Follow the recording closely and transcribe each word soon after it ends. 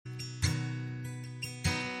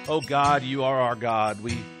O God, you are our God.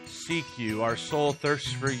 We seek you. Our soul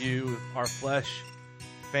thirsts for you. Our flesh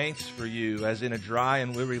faints for you, as in a dry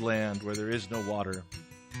and weary land where there is no water.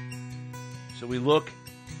 So we look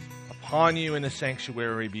upon you in the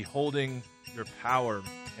sanctuary, beholding your power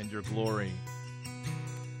and your glory.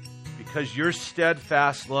 Because your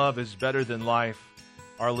steadfast love is better than life,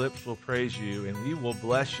 our lips will praise you, and we will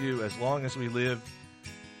bless you as long as we live.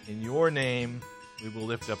 In your name, we will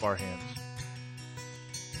lift up our hands.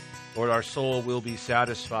 Lord, our soul will be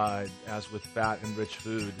satisfied as with fat and rich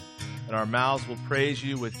food, and our mouths will praise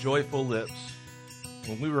you with joyful lips.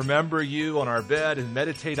 When we remember you on our bed and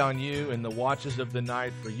meditate on you in the watches of the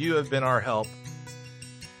night, for you have been our help,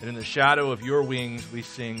 and in the shadow of your wings we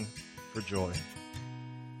sing for joy.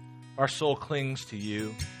 Our soul clings to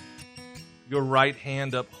you. Your right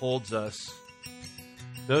hand upholds us.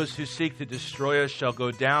 Those who seek to destroy us shall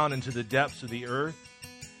go down into the depths of the earth.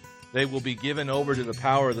 They will be given over to the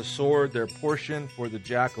power of the sword, their portion for the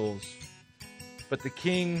jackals. But the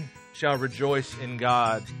king shall rejoice in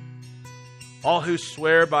God. All who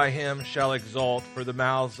swear by him shall exult, for the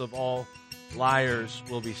mouths of all liars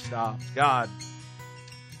will be stopped. God,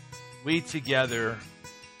 we together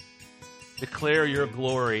declare your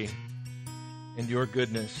glory and your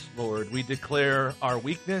goodness, Lord. We declare our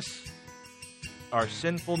weakness, our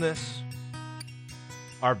sinfulness,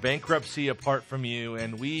 our bankruptcy apart from you,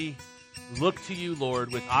 and we look to you,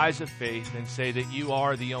 Lord, with eyes of faith and say that you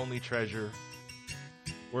are the only treasure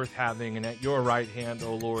worth having, and at your right hand,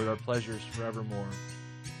 O Lord, are pleasures forevermore.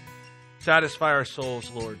 Satisfy our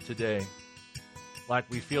souls, Lord, today, like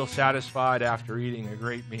we feel satisfied after eating a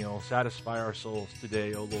great meal. Satisfy our souls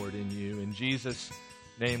today, O Lord, in you. In Jesus'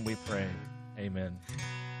 name we pray. Amen.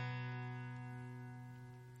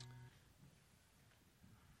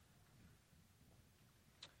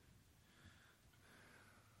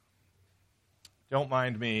 Don't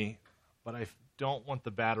mind me, but I don't want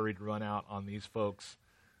the battery to run out on these folks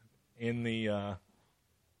in the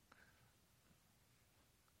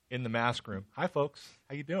mask room. Hi, folks.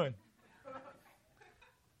 How you doing?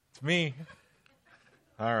 It's me.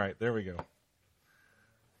 All right, there we go.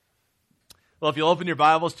 Well, if you'll open your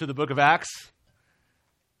Bibles to the book of Acts,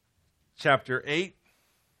 chapter 8,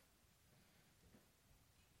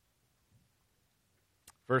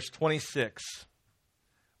 verse 26.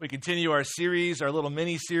 We continue our series, our little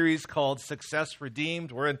mini-series called Success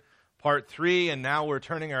Redeemed. We're in part 3, and now we're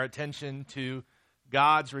turning our attention to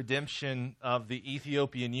God's redemption of the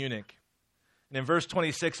Ethiopian eunuch. And in verse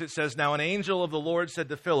 26 it says, "Now an angel of the Lord said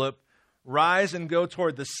to Philip, 'Rise and go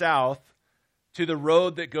toward the south to the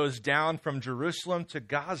road that goes down from Jerusalem to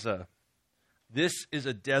Gaza. This is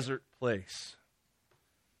a desert place.'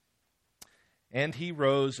 And he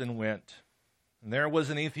rose and went. And there was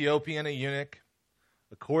an Ethiopian, a eunuch,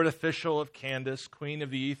 a court official of Candace, queen of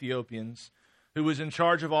the Ethiopians, who was in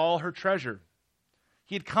charge of all her treasure.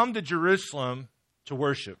 He had come to Jerusalem to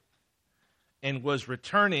worship and was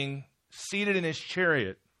returning seated in his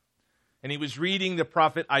chariot. And he was reading the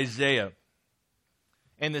prophet Isaiah.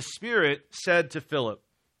 And the Spirit said to Philip,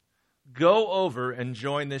 'Go over and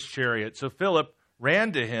join this chariot.' So Philip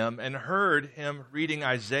ran to him and heard him reading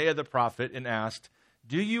Isaiah the prophet and asked,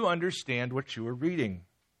 'Do you understand what you are reading?'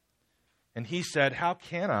 And he said, 'How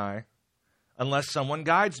can I, unless someone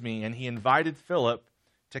guides me?' And he invited Philip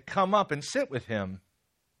to come up and sit with him.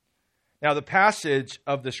 Now the passage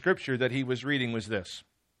of the scripture that he was reading was this: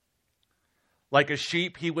 'Like a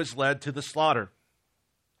sheep he was led to the slaughter,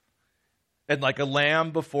 and like a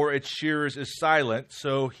lamb before its shearers is silent,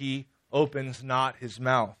 so he opens not his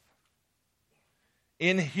mouth.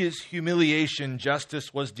 In his humiliation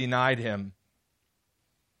justice was denied him.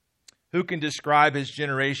 Who can describe his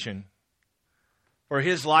generation? For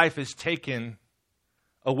his life is taken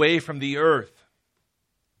away from the earth.'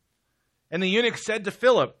 And the eunuch said to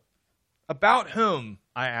Philip, 'About whom,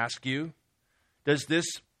 I ask you, does the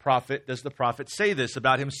prophet say this,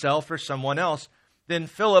 about himself or someone else?' Then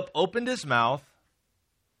Philip opened his mouth,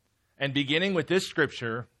 and beginning with this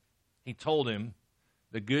scripture, he told him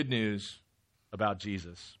the good news about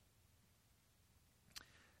Jesus."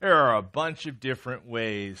 There are a bunch of different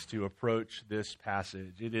ways to approach this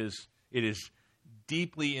passage. It is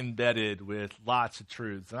deeply embedded with lots of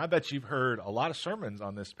truths. And I bet you've heard a lot of sermons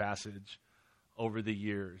on this passage over the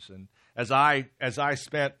years. And as I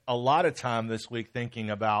spent a lot of time this week thinking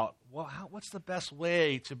about, well, what's the best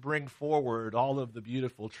way to bring forward all of the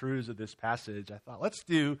beautiful truths of this passage, I thought, let's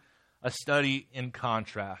do a study in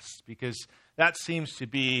contrast, because that seems to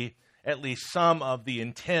be at least some of the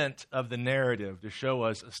intent of the narrative, to show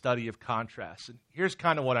us a study of contrast. And here's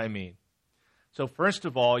kind of what I mean. So first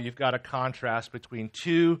of all, you've got a contrast between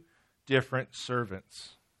two different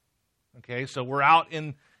servants. Okay, so we're out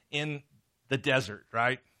in the desert,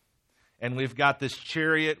 right? And we've got this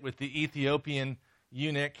chariot with the Ethiopian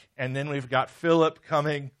eunuch, and then we've got Philip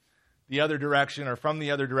coming the other direction or from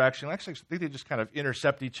the other direction. Actually, I think they just kind of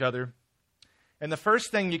intercept each other. And the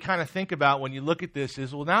first thing you kind of think about when you look at this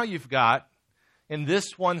is, well, now you've got, in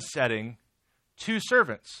this one setting, two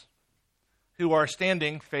servants who are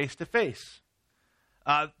standing face to face.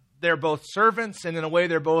 They're both servants, and in a way,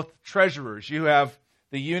 they're both treasurers. You have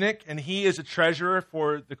the eunuch, and he is a treasurer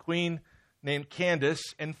for the queen named Candace.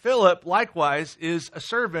 And Philip, likewise, is a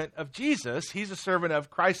servant of Jesus. He's a servant of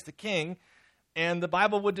Christ the King. And the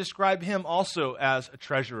Bible would describe him also as a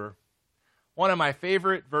treasurer. One of my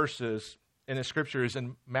favorite verses in the Scripture is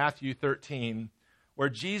in Matthew 13, where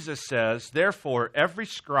Jesus says, "Therefore, every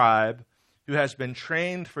scribe who has been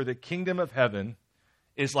trained for the kingdom of heaven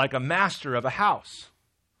is like a master of a house.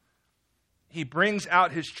 He brings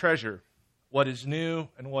out his treasure, what is new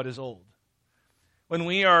and what is old." When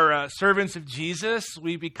we are servants of Jesus,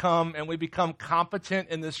 we become competent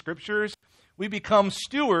in the Scriptures. We become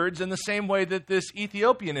stewards in the same way that this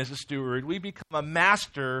Ethiopian is a steward. We become a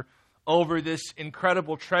master over this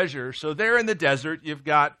incredible treasure. So there in the desert, you've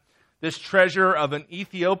got this treasure of an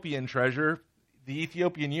Ethiopian treasure, the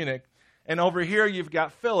Ethiopian eunuch. And over here, you've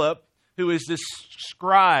got Philip, who is this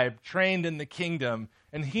scribe trained in the kingdom.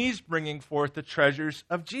 And he's bringing forth the treasures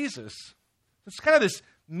of Jesus. It's kind of this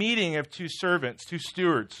meeting of two servants, two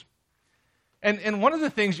stewards. And one of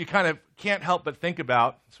the things you kind of can't help but think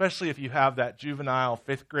about, especially if you have that juvenile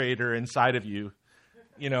fifth grader inside of you,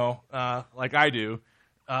 like I do,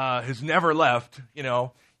 who's never left,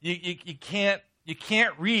 you can't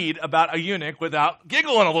read about a eunuch without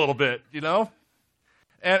giggling a little bit,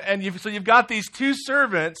 So you've got these two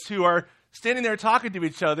servants who are standing there talking to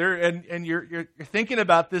each other, and you're thinking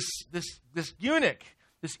about this eunuch,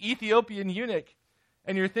 this Ethiopian eunuch,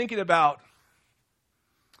 and you're thinking about,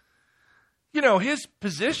 his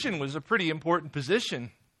position was a pretty important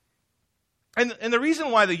position. And the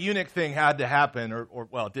reason why the eunuch thing had to happen, or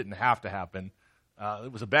it didn't have to happen,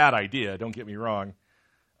 it was a bad idea, don't get me wrong.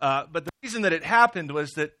 But the reason that it happened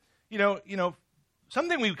was that,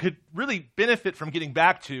 something we could really benefit from getting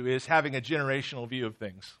back to is having a generational view of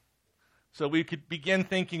things. So we could begin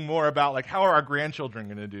thinking more about, like, how are our grandchildren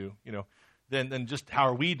going to do, than just how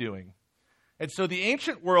are we doing. And so the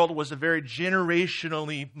ancient world was a very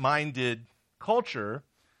generationally minded culture,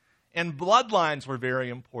 and bloodlines were very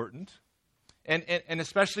important. And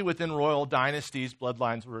especially within royal dynasties,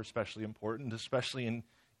 bloodlines were especially important, especially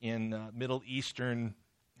in Middle Eastern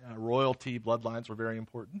royalty, bloodlines were very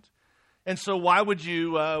important. And so why would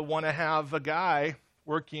you want to have a guy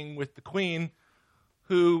working with the queen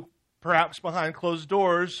who, perhaps behind closed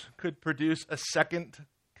doors, could produce a second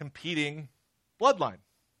competing bloodline?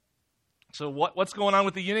 So what's going on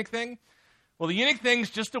with the eunuch thing? Well, the eunuch thing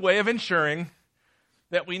is just a way of ensuring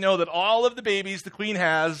that we know that all of the babies the queen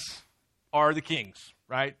has are the king's,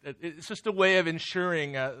 right? It's just a way of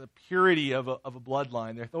ensuring the purity of a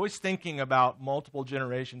bloodline. They're always thinking about multiple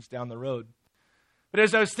generations down the road. But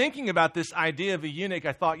as I was thinking about this idea of a eunuch,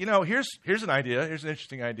 I thought, here's an idea. Here's an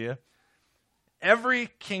interesting idea.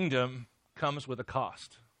 Every kingdom comes with a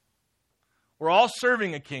cost. We're all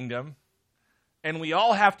serving a kingdom, and we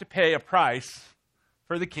all have to pay a price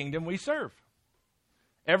for the kingdom we serve.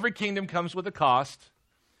 Every kingdom comes with a cost.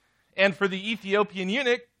 And for the Ethiopian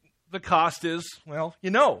eunuch, the cost is,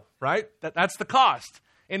 right? That's the cost.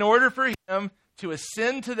 In order for him to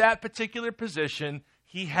ascend to that particular position,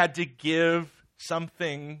 he had to give some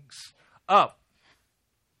things up.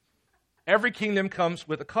 Every kingdom comes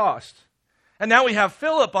with a cost. And now we have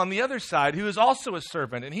Philip on the other side, who is also a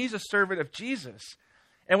servant, and he's a servant of Jesus.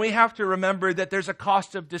 And we have to remember that there's a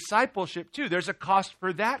cost of discipleship too. There's a cost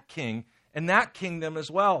for that king and that kingdom as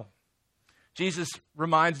well. Jesus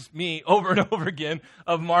reminds me over and over again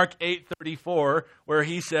of Mark 8:34, where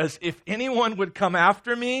he says, "If anyone would come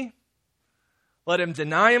after me, let him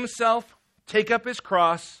deny himself, take up his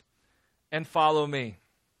cross, and follow me."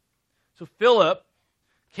 So Philip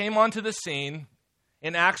came onto the scene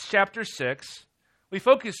in Acts chapter 6. We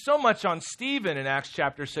focus so much on Stephen in Acts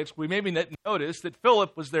chapter 6, we maybe notice that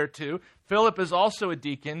Philip was there too. Philip is also a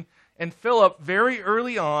deacon. And Philip, very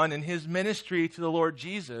early on in his ministry to the Lord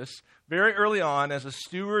Jesus, very early on as a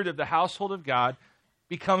steward of the household of God,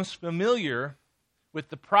 becomes familiar with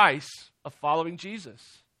the price of following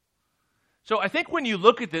Jesus. So I think when you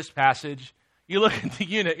look at this passage, you look at the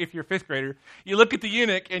eunuch, if you're a fifth grader, you look at the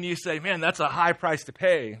eunuch and you say, man, that's a high price to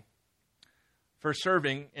pay for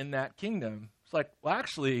serving in that kingdom. It's like, well,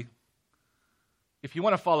 actually, if you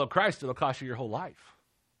want to follow Christ, it'll cost you your whole life.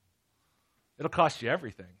 It'll cost you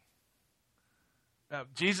everything.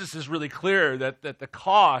 Jesus is really clear that the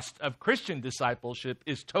cost of Christian discipleship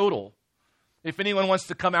is total. If anyone wants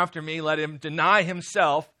to come after me, let him deny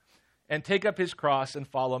himself and take up his cross and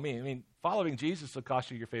follow me. I mean, following Jesus will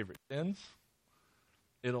cost you your favorite sins.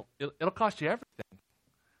 It'll cost you everything.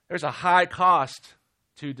 There's a high cost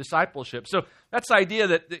to discipleship. So that's the idea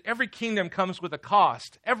that every kingdom comes with a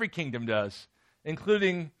cost. Every kingdom does,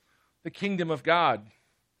 including the kingdom of God.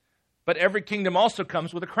 But every kingdom also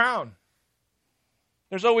comes with a crown.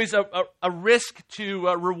 There's always a risk to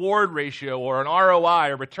a reward ratio or an ROI,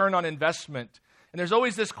 or return on investment. And there's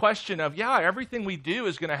always this question of, everything we do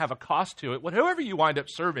is going to have a cost to it. Whoever you wind up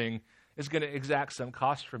serving is going to exact some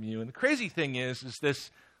cost from you. And the crazy thing is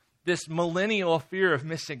this millennial fear of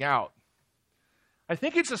missing out. I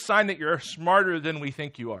think it's a sign that you're smarter than we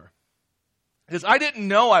think you are. Because I didn't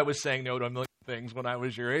know I was saying no to a million things when I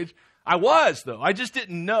was your age. I was, though. I just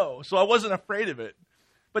didn't know, so I wasn't afraid of it.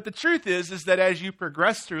 But the truth is that as you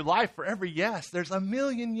progress through life, for every yes, there's a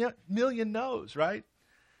million no's, right?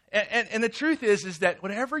 And the truth is that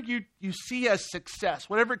whatever you see as success,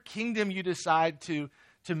 whatever kingdom you decide to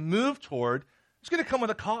move toward, it's going to come with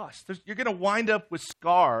a cost. You're going to wind up with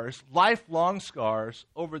scars, lifelong scars,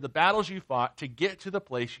 over the battles you fought to get to the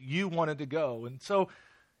place you wanted to go. And so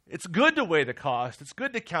it's good to weigh the cost. It's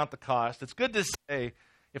good to count the cost. It's good to say,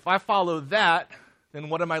 if I follow that, then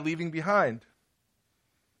what am I leaving behind?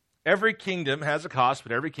 Every kingdom has a cost,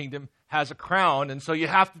 but every kingdom has a crown. And so you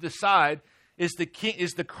have to decide, is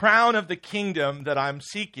the crown of the kingdom that I'm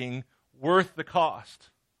seeking worth the cost?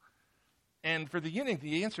 And for the eunuch,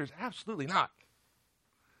 the answer is absolutely not.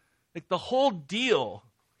 Like, the whole deal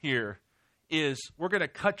here is, we're going to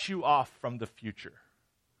cut you off from the future.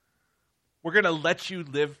 We're going to let you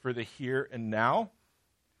live for the here and now.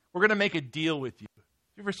 We're going to make a deal with you.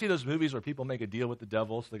 You ever see those movies where people make a deal with the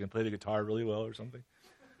devil so they can play the guitar really well or something?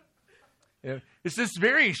 It's this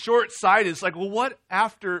very short-sighted. It's like, well, what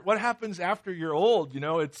happens after you're old?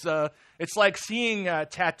 It's like seeing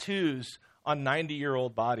tattoos on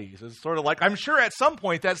 90-year-old bodies. It's sort of like, I'm sure at some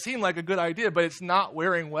point that seemed like a good idea, but it's not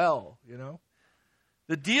wearing well,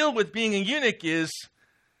 The deal with being a eunuch is,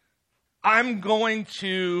 I'm going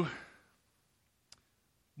to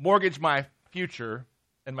mortgage my future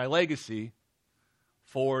and my legacy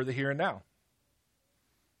for the here and now.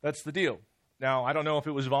 That's the deal. Now, I don't know if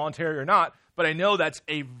it was voluntary or not, but I know that's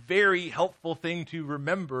a very helpful thing to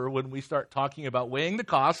remember when we start talking about weighing the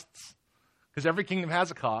costs, because every kingdom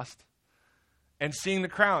has a cost, and seeing the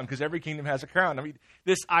crown, because every kingdom has a crown. I mean,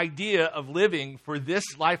 this idea of living for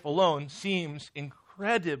this life alone seems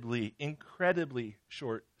incredibly, incredibly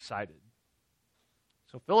short-sighted.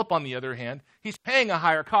 So Philip, on the other hand, he's paying a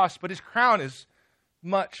higher cost, but his crown is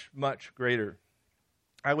much, much greater.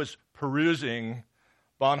 I was perusing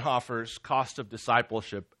Bonhoeffer's Cost of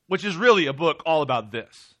Discipleship, which is really a book all about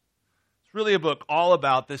this. It's really a book all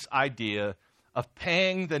about this idea of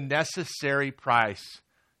paying the necessary price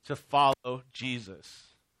to follow Jesus.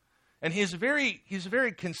 And he's very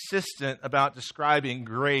consistent about describing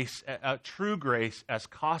grace, true grace, as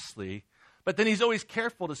costly, but then he's always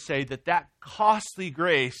careful to say that costly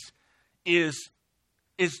grace is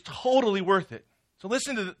totally worth it. So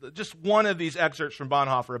listen to just one of these excerpts from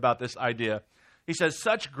Bonhoeffer about this idea. He says,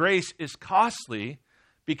 such grace is costly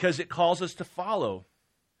because it calls us to follow,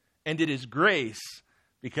 and it is grace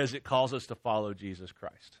because it calls us to follow Jesus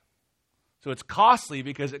Christ. So it's costly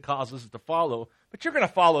because it calls us to follow, but you're going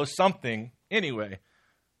to follow something anyway.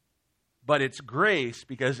 But it's grace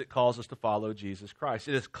because it calls us to follow Jesus Christ.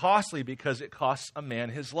 It is costly because it costs a man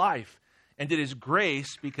his life, and it is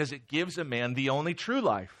grace because it gives a man the only true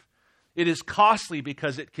life. It is costly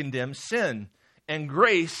because it condemns sin, and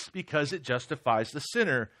grace because it justifies the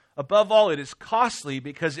sinner. Above all, it is costly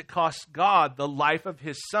because it costs God the life of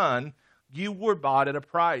his Son. You were bought at a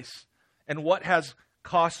price. And what has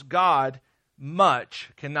cost God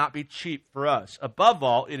much cannot be cheap for us. Above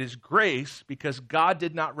all, it is grace because God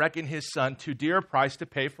did not reckon his Son too dear a price to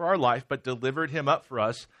pay for our life, but delivered him up for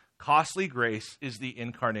us. Costly grace is the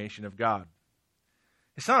incarnation of God.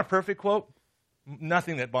 It's not a perfect quote.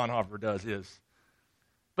 Nothing that Bonhoeffer does is.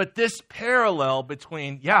 But this parallel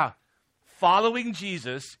between, following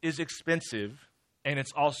Jesus is expensive, and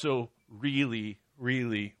it's also really,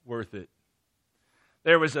 really worth it.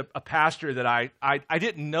 There was a pastor that I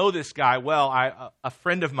didn't know this guy well. A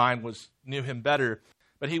friend of mine knew him better,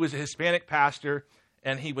 but he was a Hispanic pastor,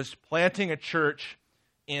 and he was planting a church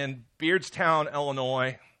in Beardstown,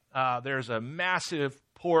 Illinois. There's a massive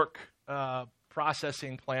pork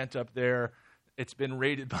processing plant up there. It's been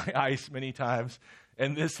raided by ICE many times.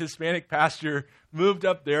 And this Hispanic pastor moved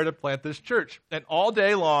up there to plant this church. And all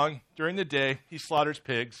day long, during the day, he slaughters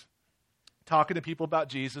pigs, talking to people about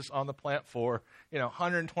Jesus on the plant floor,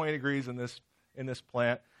 120 degrees in this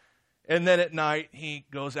plant. And then at night, he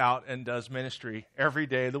goes out and does ministry every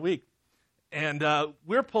day of the week. And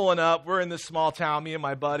we're pulling up. We're in this small town, me and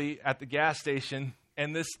my buddy, at the gas station.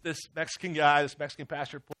 And this Mexican guy, this Mexican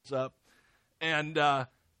pastor pulls up. And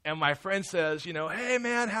my friend says, hey,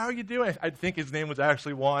 man, how are you doing? I think his name was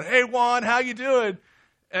actually Juan. Hey, Juan, how you doing?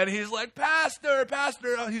 And he's like, Pastor.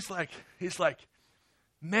 He's like,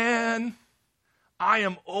 man, I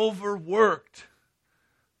am overworked.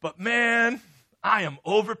 But, man, I am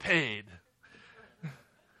overpaid.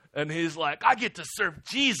 And he's like, I get to serve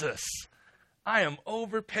Jesus. I am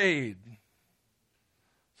overpaid.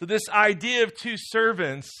 So this idea of two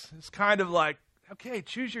servants is kind of like, okay,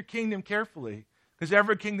 choose your kingdom carefully, because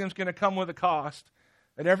every kingdom's going to come with a cost,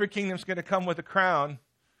 and every kingdom's going to come with a crown.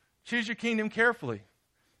 Choose your kingdom carefully.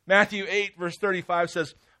 Matthew 8, verse 35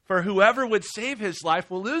 says, for whoever would save his life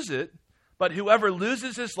will lose it, but whoever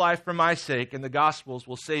loses his life for my sake and the gospel's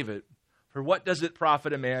will save it. For what does it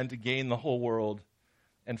profit a man to gain the whole world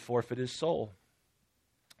and forfeit his soul?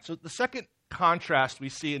 So the second contrast we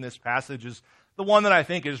see in this passage is the one that I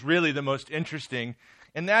think is really the most interesting,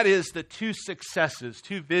 and that is the two successes,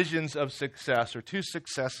 two visions of success, or two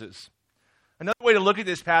successes. Another way to look at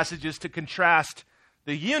this passage is to contrast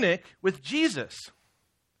the eunuch with Jesus.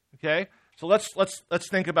 Okay? So let's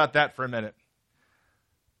think about that for a minute.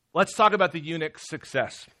 Let's talk about the eunuch's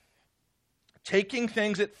success. Taking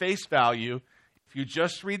things at face value, if you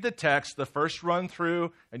just read the text, the first run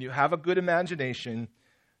through, and you have a good imagination,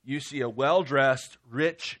 you see a well-dressed,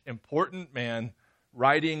 rich, important man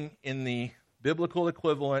riding in the biblical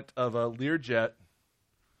equivalent of a Learjet.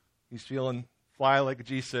 He's feeling fly like a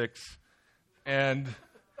G6.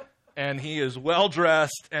 And he is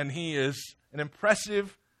well-dressed, and he is an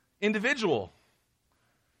impressive individual.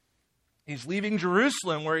 He's leaving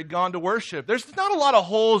Jerusalem where he'd gone to worship. There's not a lot of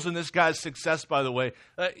holes in this guy's success, by the way.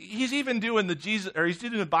 He's even doing he's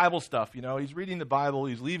doing the Bible stuff. He's reading the Bible.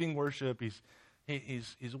 He's leaving worship.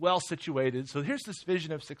 He's well situated. So here's this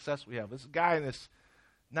vision of success we have. This guy in this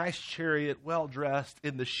nice chariot, well dressed,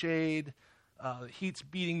 in the shade. The heat's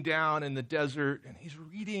beating down in the desert, and he's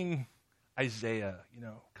reading Isaiah.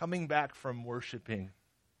 Coming back from worshiping.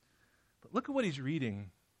 But look at what he's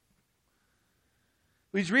reading.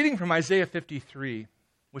 He's reading from Isaiah 53,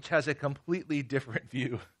 which has a completely different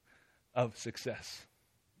view of success.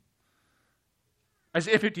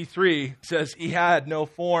 Isaiah 53 says, he had no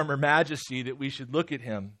form or majesty that we should look at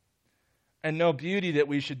him, and no beauty that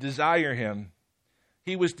we should desire him.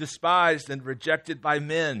 He was despised and rejected by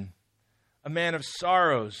men, a man of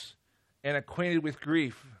sorrows and acquainted with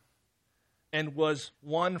grief, and was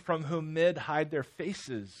one from whom men hide their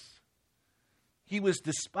faces. He was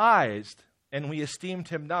despised, and we esteemed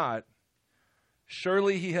him not.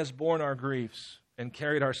 Surely he has borne our griefs and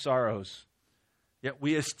carried our sorrows, yet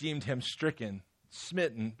we esteemed him stricken,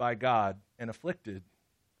 smitten by God, and afflicted.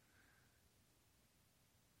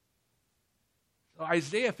 So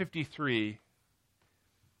Isaiah 53,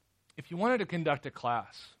 if you wanted to conduct a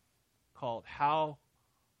class called How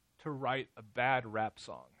to Write a Bad Rap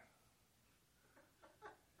Song,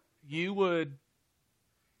 you would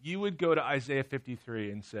go to Isaiah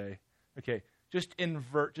 53 and say, okay, just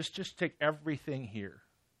invert, just take everything here.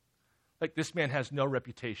 Like, this man has no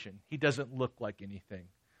reputation. He doesn't look like anything.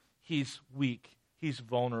 He's weak. He's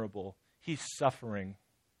vulnerable. He's suffering.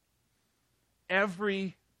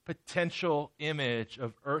 Every potential image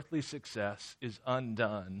of earthly success is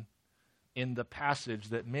undone in the passage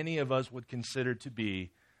that many of us would consider to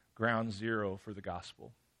be ground zero for the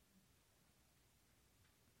gospel.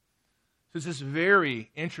 So it's this very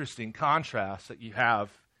interesting contrast that you have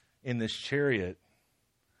in this chariot.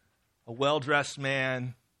 A well-dressed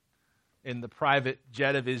man in the private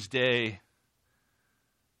jet of his day,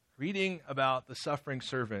 reading about the suffering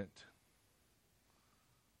servant,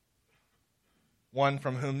 one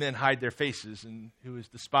from whom men hide their faces and who is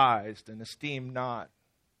despised and esteemed not,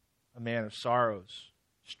 a man of sorrows,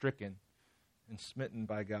 stricken and smitten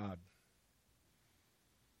by God.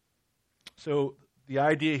 So the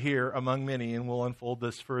idea here among many, and we'll unfold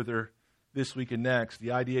this further this week and next,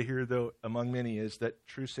 the idea here, though, among many is that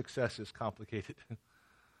true success is complicated.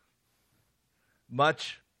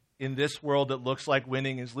 Much in this world that looks like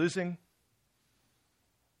winning is losing,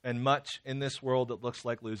 and much in this world that looks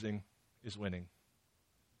like losing is winning.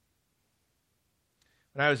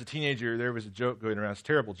 When I was a teenager, there was a joke going around, it's a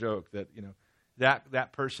terrible joke, that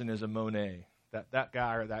that person is a Monet. That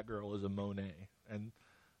guy or that girl is a Monet. And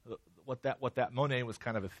what that Monet was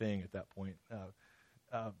kind of a thing at that point,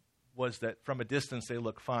 was that from a distance they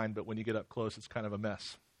look fine, but when you get up close, it's kind of a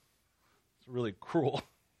mess. It's a really cruel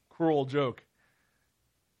cruel joke.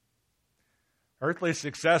 Earthly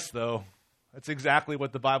success, though, that's exactly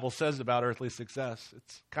what the Bible says about earthly success.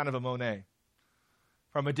 It's kind of a Monet.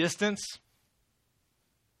 From a distance,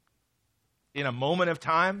 in a moment of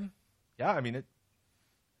time, yeah, I mean, it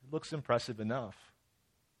looks impressive enough.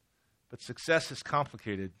 But success is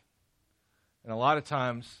complicated. And a lot of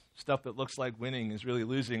times, stuff that looks like winning is really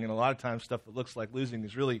losing, and a lot of times, stuff that looks like losing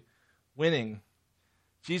is really winning.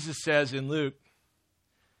 Jesus says in Luke,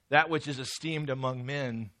 that which is esteemed among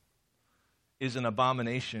men is an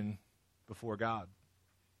abomination before God.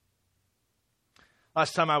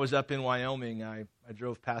 Last time I was up in Wyoming, I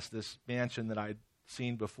drove past this mansion that I'd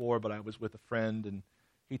seen before, but I was with a friend, and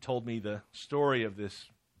he told me the story of this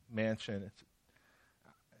mansion. It's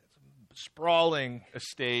a sprawling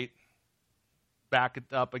estate,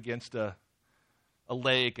 backed up against a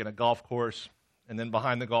lake and a golf course, and then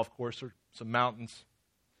behind the golf course are some mountains.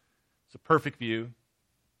 It's a perfect view.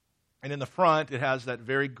 And in the front, it has that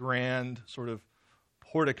very grand sort of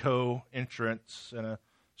portico entrance and a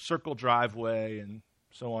circle driveway and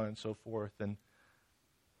so on and so forth. And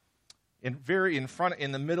in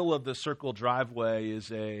the middle of the circle driveway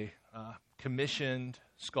is a commissioned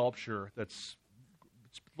sculpture it's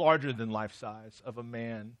larger than life size of a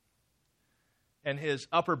man. And his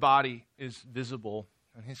upper body is visible,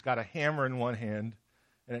 and he's got a hammer in one hand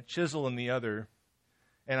and a chisel in the other.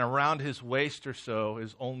 And around his waist or so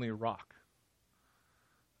is only rock.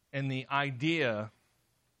 And the idea,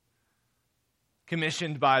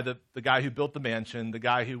 commissioned by the guy who built the mansion, the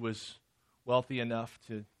guy who was wealthy enough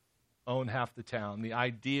to own half the town, the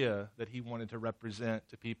idea that he wanted to represent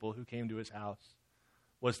to people who came to his house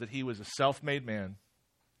was that he was a self-made man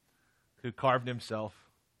who carved himself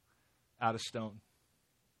out of stone.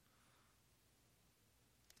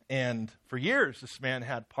 And for years, this man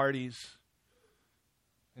had parties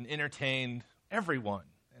and entertained everyone,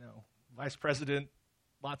 vice president,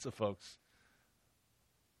 lots of folks.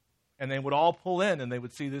 And they would all pull in and they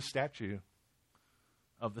would see this statue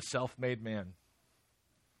of the self-made man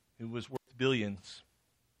who was worth billions.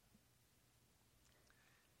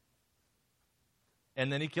 And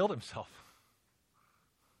then he killed himself.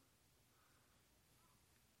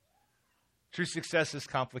 True success is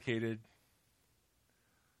complicated.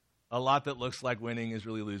 A lot that looks like winning is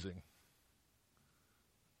really losing.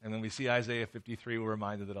 And when we see Isaiah 53, we're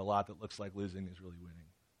reminded that a lot that looks like losing is really winning.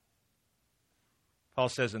 Paul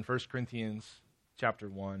says in 1 Corinthians chapter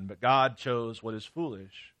 1, but God chose what is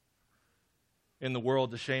foolish in the world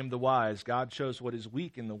to shame the wise. God chose what is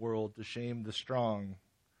weak in the world to shame the strong.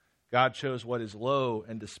 God chose what is low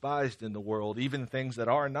and despised in the world, even things that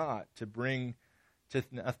are not, to bring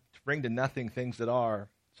to nothing things that are,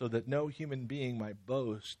 so that no human being might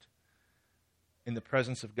boast in the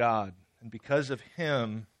presence of God. And because of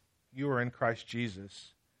him, you are in Christ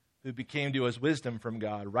Jesus, who became to us wisdom from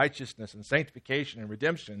God, righteousness and sanctification and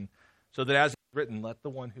redemption, so that as it's written, let the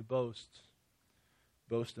one who boasts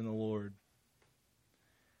boast in the Lord.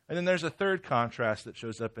 And then there's a third contrast that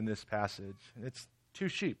shows up in this passage, and it's two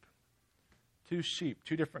sheep.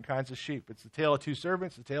 Two different kinds of sheep. It's the tale of two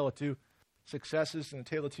servants, the tale of two successes, and the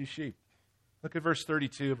tale of two sheep. Look at verse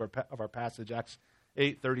 32 of our passage, Acts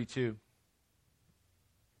 8:32.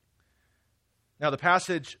 Now, the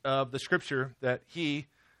passage of the scripture that he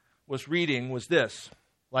was reading was this: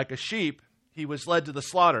 like a sheep, he was led to the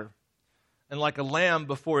slaughter, and like a lamb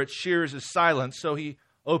before its shears is silent, so he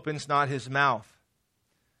opens not his mouth.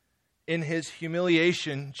 In his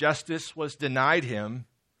humiliation, justice was denied him.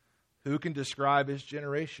 Who can describe his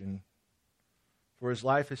generation? For his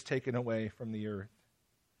life is taken away from the earth.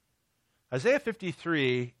 Isaiah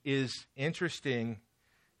 53 is interesting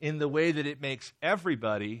in the way that it makes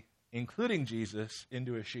everybody, including Jesus,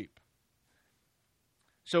 into a sheep.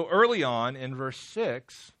 So early on in verse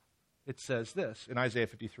 6, it says this in Isaiah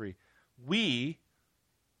 53, we,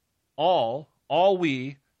 all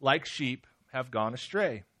we, like sheep, have gone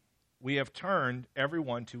astray. We have turned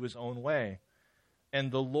everyone to his own way, and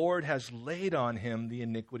the Lord has laid on him the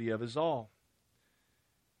iniquity of us all.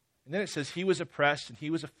 And then it says, he was oppressed and he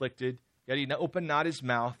was afflicted, yet he opened not his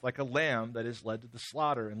mouth, like a lamb that is led to the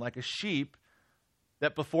slaughter, and like a sheep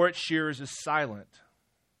that before its shearers is silent.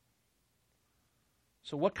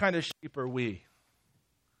 So what kind of sheep are we?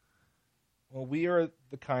 Well, we are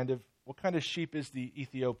what kind of sheep is the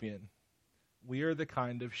Ethiopian? We are the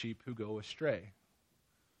kind of sheep who go astray,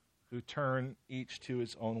 who turn each to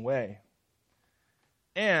his own way.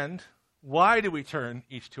 And why do we turn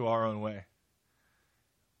each to our own way?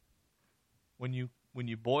 When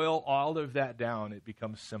you boil all of that down, it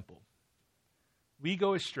becomes simple. We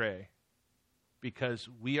go astray because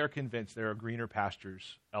we are convinced there are greener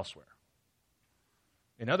pastures elsewhere.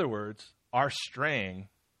 In other words, our straying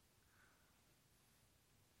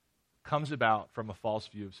comes about from a false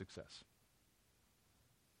view of success.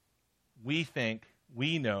 We think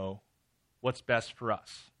we know what's best for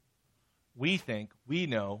us. We think we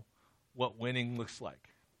know what winning looks like.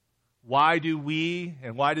 Why do we,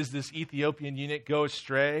 and why does this Ethiopian eunuch go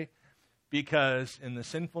astray? Because in the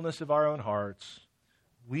sinfulness of our own hearts,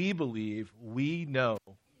 we believe we know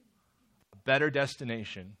a better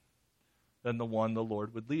destination than the one the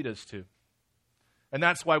Lord would lead us to. And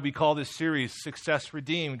that's why we call this series Success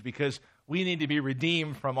Redeemed, because we need to be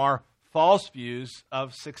redeemed from our false views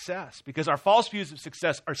of success. Because our false views of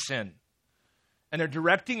success are sin. And they're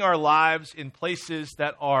directing our lives in places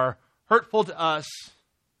that are hurtful to us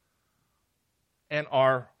and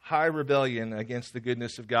are high rebellion against the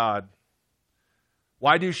goodness of God.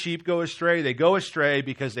 Why do sheep go astray? They go astray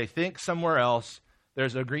because they think somewhere else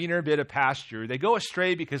there's a greener bit of pasture. They go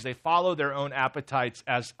astray because they follow their own appetites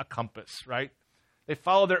as a compass, right? They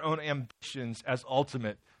follow their own ambitions as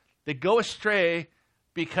ultimate. They go astray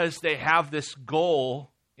because they have this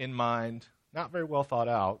goal in mind, not very well thought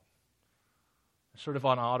out, sort of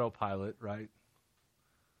on autopilot, right?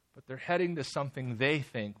 But they're heading to something they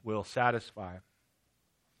think will satisfy.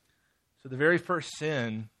 So the very first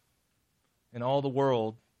sin in all the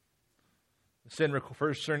world, the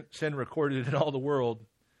first sin recorded in all the world,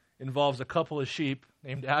 involves a couple of sheep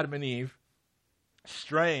named Adam and Eve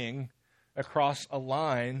straying across a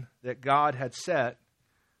line that God had set.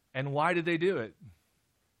 And why did they do it?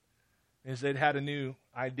 Because they'd had a new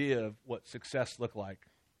idea of what success looked like.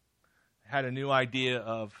 Had a new idea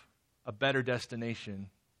of a better destination,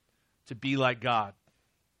 to be like God.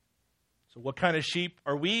 So what kind of sheep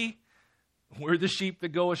are we? We're the sheep that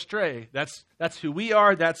go astray. That's who we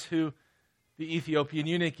are. That's who the Ethiopian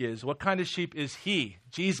eunuch is. What kind of sheep is he,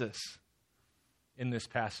 Jesus, in this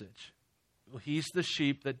passage? Well, he's the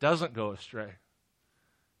sheep that doesn't go astray.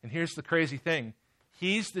 And here's the crazy thing.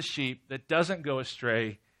 He's the sheep that doesn't go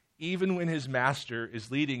astray even when his master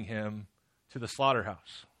is leading him to the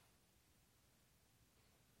slaughterhouse.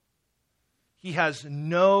 He has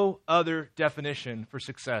no other definition for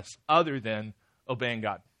success other than obeying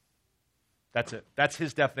God. That's it. That's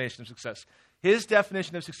his definition of success. His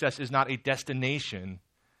definition of success is not a destination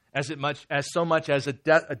as so much as a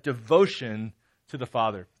devotion to the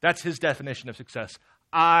Father. That's his definition of success.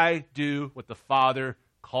 I do what the Father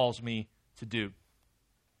calls me to do.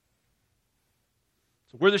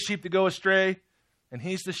 So we're the sheep that go astray, and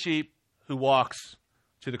he's the sheep who walks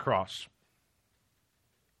to the cross.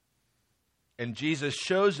 And Jesus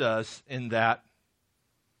shows us in that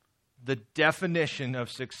the definition of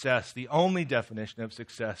success, the only definition of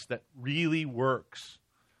success that really works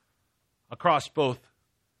across both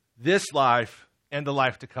this life and the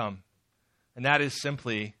life to come. And that is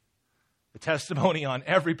simply the testimony on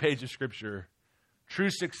every page of Scripture. True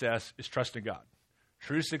success is trusting God.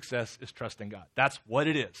 True success is trusting God. That's what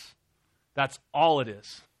it is. That's all it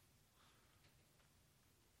is.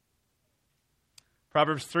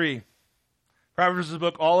 Proverbs 3. Proverbs is a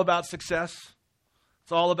book all about success.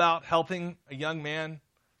 It's all about helping a young man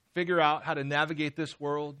figure out how to navigate this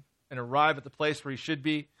world and arrive at the place where he should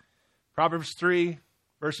be. Proverbs 3,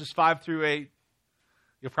 verses 5 through 8.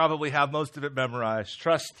 You'll probably have most of it memorized.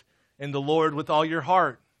 Trust in the Lord with all your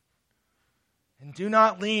heart. And do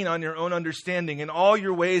not lean on your own understanding. In all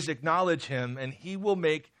your ways acknowledge him, and he will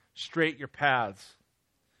make straight your paths.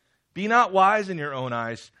 Be not wise in your own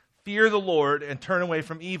eyes. Fear the Lord and turn away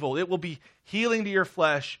from evil. It will be healing to your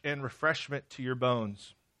flesh and refreshment to your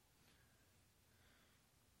bones.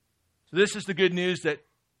 So this is the good news that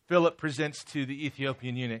Philip presents to the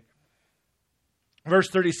Ethiopian eunuch. Verse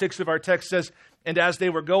 36 of our text says, "And as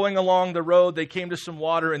they were going along the road, they came to some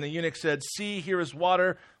water, and the eunuch said, 'See, here is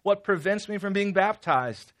water. What prevents me from being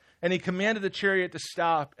baptized?' And he commanded the chariot to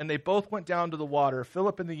stop, and they both went down to the water,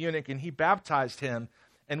 Philip and the eunuch, and he baptized him.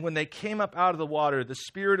 And when they came up out of the water, the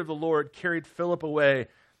Spirit of the Lord carried Philip away,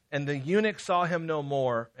 and the eunuch saw him no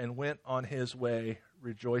more and went on his way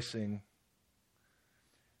rejoicing."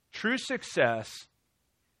 True success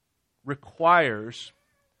requires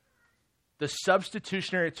the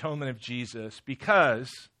substitutionary atonement of Jesus,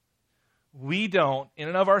 because we don't, in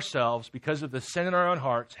and of ourselves, because of the sin in our own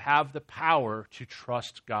hearts, have the power to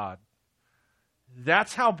trust God.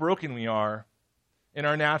 That's how broken we are in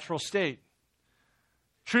our natural state.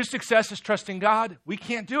 True success is trusting God. We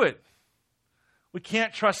can't do it. We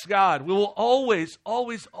can't trust God. We will always,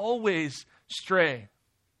 always, always stray.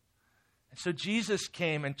 And so Jesus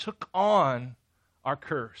came and took on our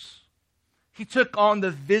curse. He took on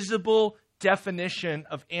the visible definition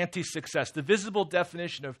of anti-success, the visible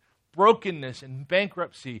definition of brokenness and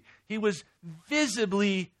bankruptcy. He was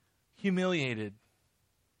visibly humiliated.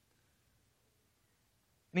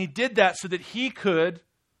 And he did that so that he could,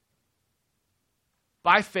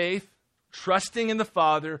 by faith, trusting in the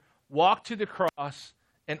Father, walk to the cross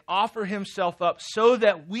and offer himself up so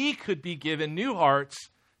that we could be given new hearts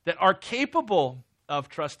that are capable of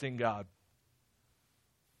trusting God.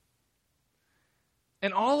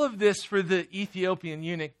 And all of this for the Ethiopian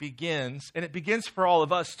eunuch begins, and it begins for all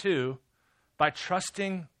of us too, by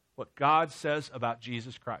trusting what God says about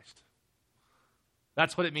Jesus Christ.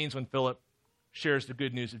 That's what it means when Philip shares the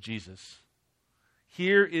good news of Jesus.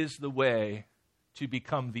 Here is the way to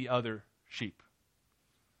become the other sheep.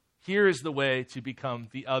 Here is the way to become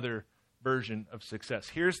the other version of success.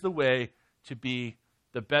 Here's the way to be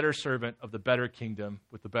the better servant of the better kingdom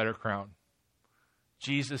with the better crown.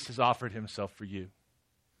 Jesus has offered himself for you.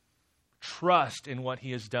 Trust in what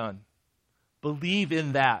he has done. Believe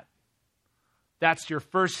in that. That's your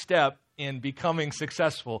first step in becoming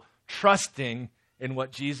successful, trusting in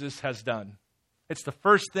what Jesus has done. It's the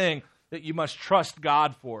first thing that you must trust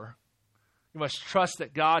God for. You must trust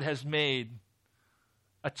that God has made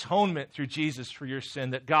atonement through Jesus for your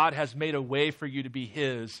sin, that God has made a way for you to be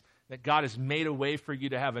his, that God has made a way for you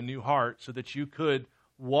to have a new heart so that you could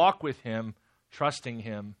walk with him, trusting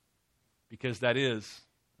him, because that is,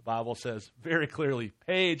 the Bible says very clearly,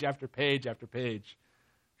 page after page after page,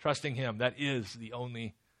 trusting him. That is the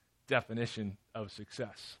only definition of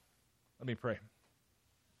success. Let me pray.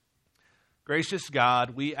 Gracious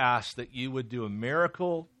God, we ask that you would do a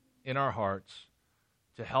miracle in our hearts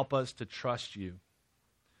to help us to trust you.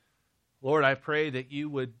 Lord, I pray that you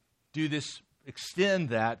would do this, extend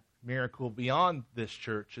that miracle beyond this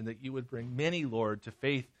church, and that you would bring many, Lord, to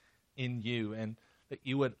faith in you, and that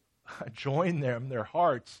you would join them, their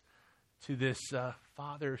hearts, to this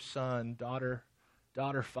father-son,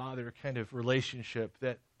 daughter-father kind of relationship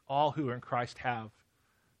that all who are in Christ have,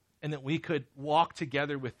 and that we could walk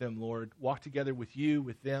together with them, Lord, walk together with you,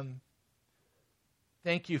 with them.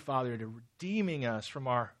 Thank you, Father, to redeeming us from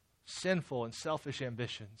our sinful and selfish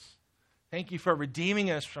ambitions. Thank you for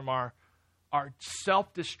redeeming us from our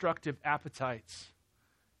self-destructive appetites.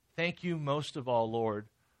 Thank you most of all, Lord,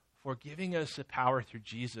 for giving us the power through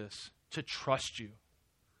Jesus to trust you.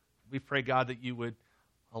 We pray, God, that you would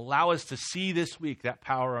allow us to see this week that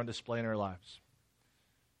power on display in our lives.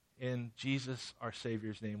 In Jesus, our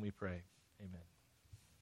Savior's name, we pray. Amen.